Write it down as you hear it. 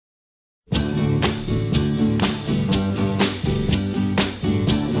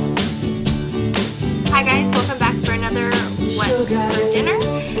what's for dinner.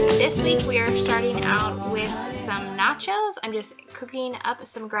 This week we are starting out with some nachos. I'm just cooking up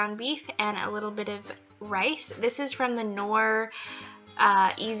some ground beef and a little bit of rice. This is from the Knorr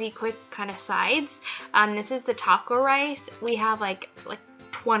easy quick kind of sides. This is the taco rice. We have like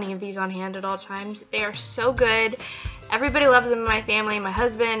 20 of these on hand at all times. They are so good. Everybody loves them in my family. My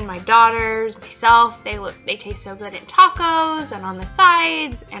husband, my daughters, myself. They taste so good in tacos and on the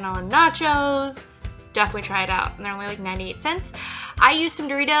sides and on nachos. Definitely try it out. And they're only like 98 cents. I use some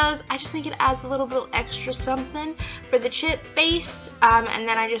Doritos. I just think it adds a little bit extra something for the chip base. And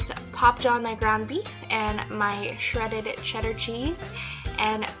then I just popped on my ground beef and my shredded cheddar cheese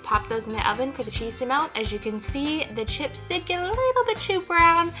and pop those in the oven for the cheese to melt. As you can see, the chips did get a little bit too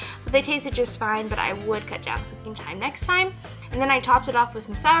brown, but they tasted just fine, but I would cut down cooking time next time. And then I topped it off with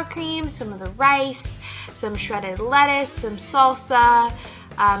some sour cream, some of the rice, some shredded lettuce, some salsa.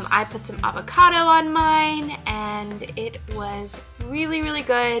 I put some avocado on mine, and it was really, really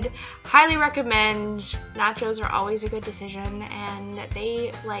good. Highly recommend. Nachos are always a good decision, and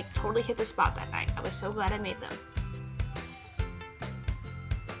they totally hit the spot that night. I was so glad I made them.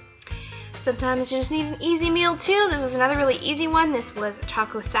 Sometimes you just need an easy meal too. This was another really easy one. This was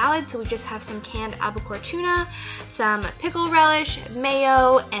taco salad, so we just have some canned albacore tuna, some pickle relish,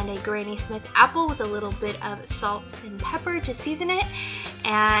 mayo, and a Granny Smith apple with a little bit of salt and pepper to season it.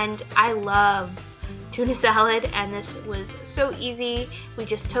 And I love tuna salad, and this was so easy. We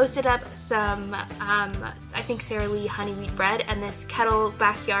just toasted up some, I think Sara Lee honey wheat bread and this Kettle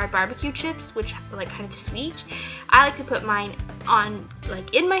backyard barbecue chips, which are kind of sweet. I like to put mine on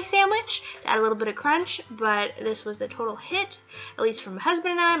in my sandwich to add a little bit of crunch, but this was a total hit, at least for my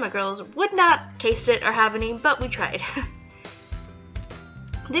husband and I. My girls would not taste it or have any, but we tried.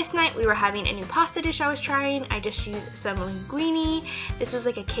 This night we were having a new pasta dish I was trying. I just used some linguine. This was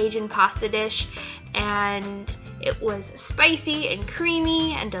like a Cajun pasta dish, and it was spicy and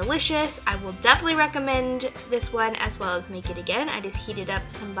creamy and delicious. I will definitely recommend this one as well as make it again. I just heated up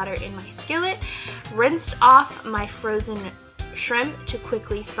some butter in my skillet, rinsed off my frozen shrimp to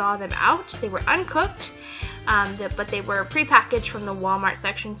quickly thaw them out. They were uncooked, but they were prepackaged from the Walmart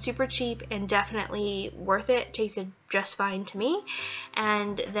section, super cheap and definitely worth it. Tasted just fine to me.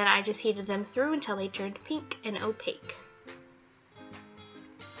 And then I just heated them through until they turned pink and opaque.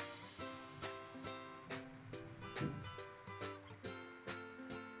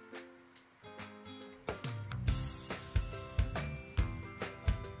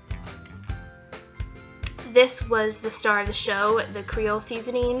 This was the star of the show, the Creole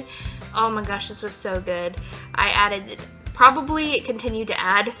seasoning. Oh my gosh, this was so good. I added, probably continued to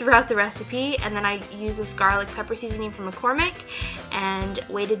add throughout the recipe, and then I used this garlic pepper seasoning from McCormick and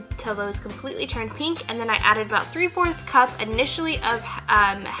waited till those completely turned pink, and then I added about 3/4 cup initially of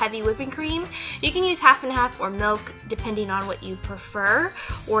heavy whipping cream. You can use half and half or milk depending on what you prefer,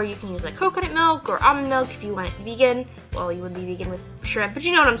 or you can use coconut milk or almond milk if you want it vegan. Well, you wouldn't be vegan with shrimp, but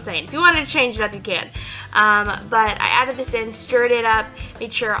you know what I'm saying. If you wanted to change it up, you can. But I added this in, stirred it up,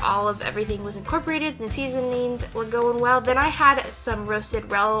 made sure all of everything was incorporated and the seasonings were going well. Then I had some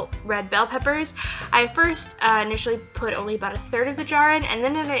roasted red bell peppers. I first initially put only about 1/3 of the jar in, and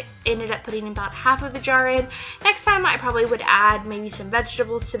then I ended up putting about 1/2 of the jar in. Next time I probably would add maybe some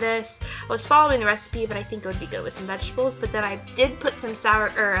vegetables to this. I was following the recipe, but I think it would be good with some vegetables. But then I did put some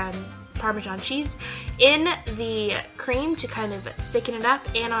Parmesan cheese in the cream to kind of thicken it up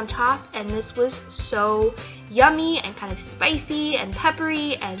and on top, and this was so yummy and kind of spicy and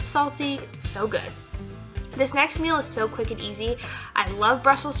peppery and salty. So good. This next meal is so quick and easy. I love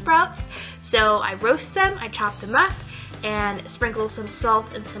Brussels sprouts, so I roast them, I chop them up, and sprinkle some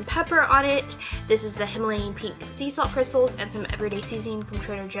salt and some pepper on it. This is the Himalayan pink sea salt crystals and some everyday seasoning from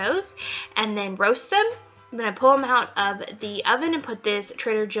Trader Joe's, and then roast them. Then I pull them out of the oven and put this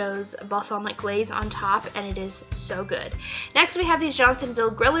Trader Joe's balsamic glaze on top, and it is so good. Next we have these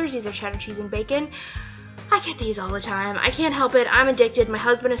Johnsonville grillers. These are cheddar cheese and bacon. I get these all the time. I can't help it. I'm addicted. My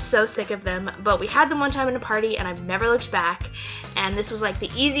husband is so sick of them, but we had them one time in a party and I've never looked back. And this was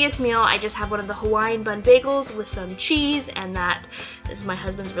the easiest meal. I just have one of the Hawaiian bun bagels with some cheese, and this is my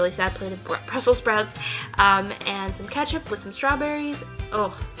husband's really sad plate of Brussels sprouts, and some ketchup with some strawberries.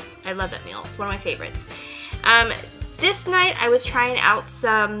 Oh, I love that meal. It's one of my favorites. This night I was trying out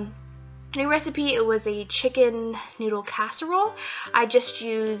some new recipe. It was a chicken noodle casserole. I just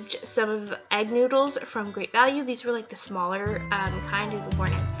used some of egg noodles from Great Value. These were the smaller kind, they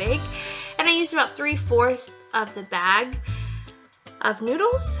weren't as big. And I used about 3/4 of the bag of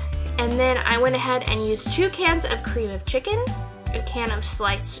noodles. And then I went ahead and used 2 cans of cream of chicken, a can of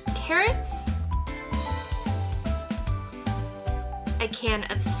sliced carrots, a can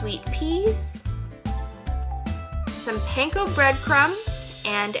of sweet peas, some panko breadcrumbs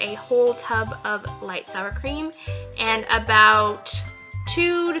and a whole tub of light sour cream and about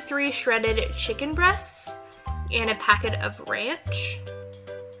 2 to 3 shredded chicken breasts and a packet of ranch.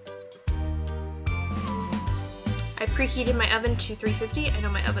 I preheated my oven to 350. I know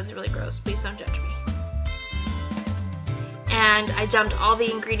my oven's really gross. Please don't judge me. And I dumped all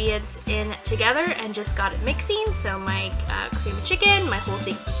the ingredients in together and just got it mixing. So my cream of chicken, my whole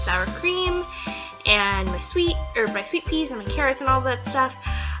thing of sour cream, and my sweet peas and my carrots and all that stuff.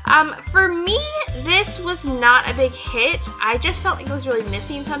 For me, this was not a big hit. I just felt like it was really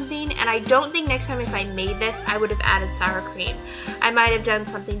missing something, and I don't think next time if I made this, I would have added sour cream. I might have done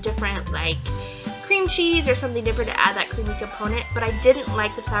something different, like cream cheese or something different to add that creamy component, but I didn't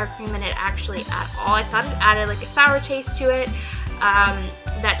like the sour cream in it actually at all. I thought it added like a sour taste to it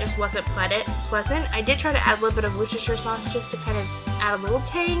that just wasn't pleasant. I did try to add a little bit of Worcestershire sauce just to kind of add a little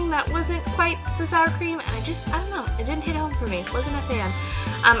tang that wasn't quite the sour cream, and I don't know, it didn't hit home for me. Wasn't a fan.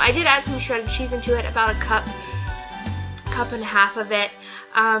 I did add some shredded cheese into it, about a cup and a half of it.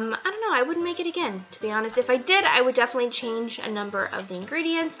 I don't know, I wouldn't make it again, to be honest. If I did, I would definitely change a number of the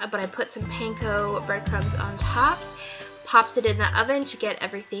ingredients, but I put some panko breadcrumbs on top, popped it in the oven to get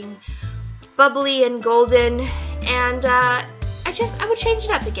everything bubbly and golden, and I would change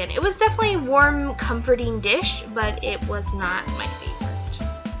it up again. It was definitely a warm, comforting dish, but it was not my favorite.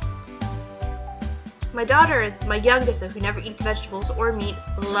 My daughter, my youngest, who never eats vegetables or meat,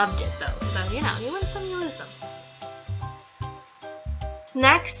 loved it though, so you know, you win some, you lose some.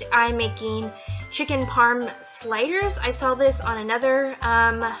 Next, I'm making chicken parm sliders. I saw this on another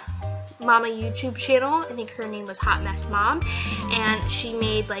mama YouTube channel. I think her name was Hot Mess Mom, and she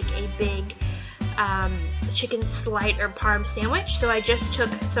made like a big chicken slider parm sandwich. So I just took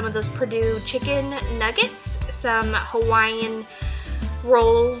some of those Perdue chicken nuggets, some Hawaiian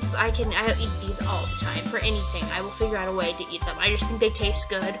rolls. I'll eat these all the time for anything. I will figure out a way to eat them. I just think they taste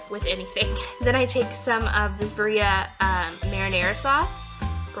good with anything. Then I take some of this Barilla marinara sauce.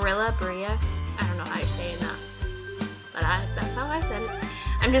 Barilla, I don't know how you're saying that, but that's how I said it.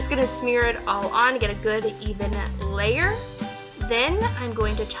 I'm just gonna smear it all on, get a good even layer. Then I'm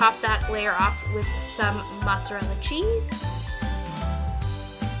going to top that layer off with some mozzarella cheese.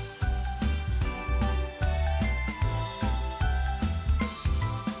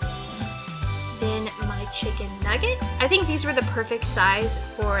 Then my chicken nuggets. I think these were the perfect size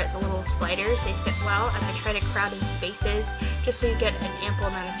for the little sliders. They fit well, and I try to crowd in spaces just so you get an ample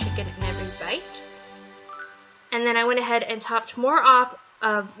amount of chicken in every bite. And then I went ahead and topped more off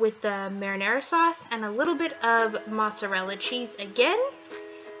with the marinara sauce and a little bit of mozzarella cheese again,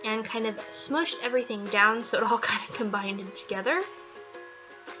 and kind of smushed everything down so it all kind of combined together.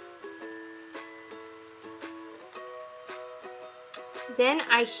 Then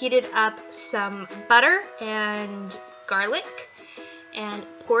I heated up some butter and garlic and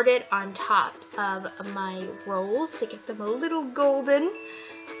poured it on top of my rolls to get them a little golden.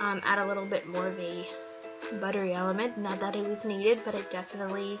 Add a little bit more of a buttery element, not that it was needed, but it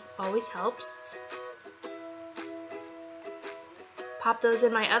definitely always helps. Pop those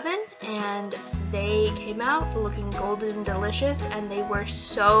in my oven, and they came out looking golden and delicious, and they were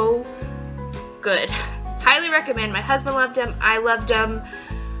so good. Highly recommend. My husband loved them, I loved them,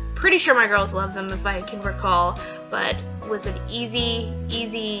 pretty sure my girls loved them if I can recall, but was an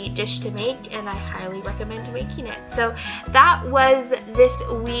easy dish to make, and I highly recommend making it. So that was this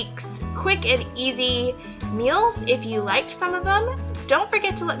week's quick and easy meals. If you liked some of them, don't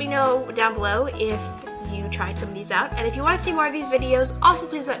forget to let me know down below if you tried some of these out, and if you want to see more of these videos, also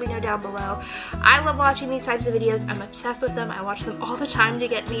please let me know down below. I love watching these types of videos. I'm obsessed with them. I watch them all the time to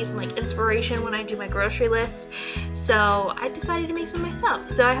get me some like inspiration when I do my grocery lists, so I decided to make some myself.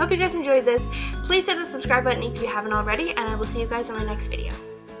 So I hope you guys enjoyed this. Please hit the subscribe button if you haven't already, and I will see you guys in my next video.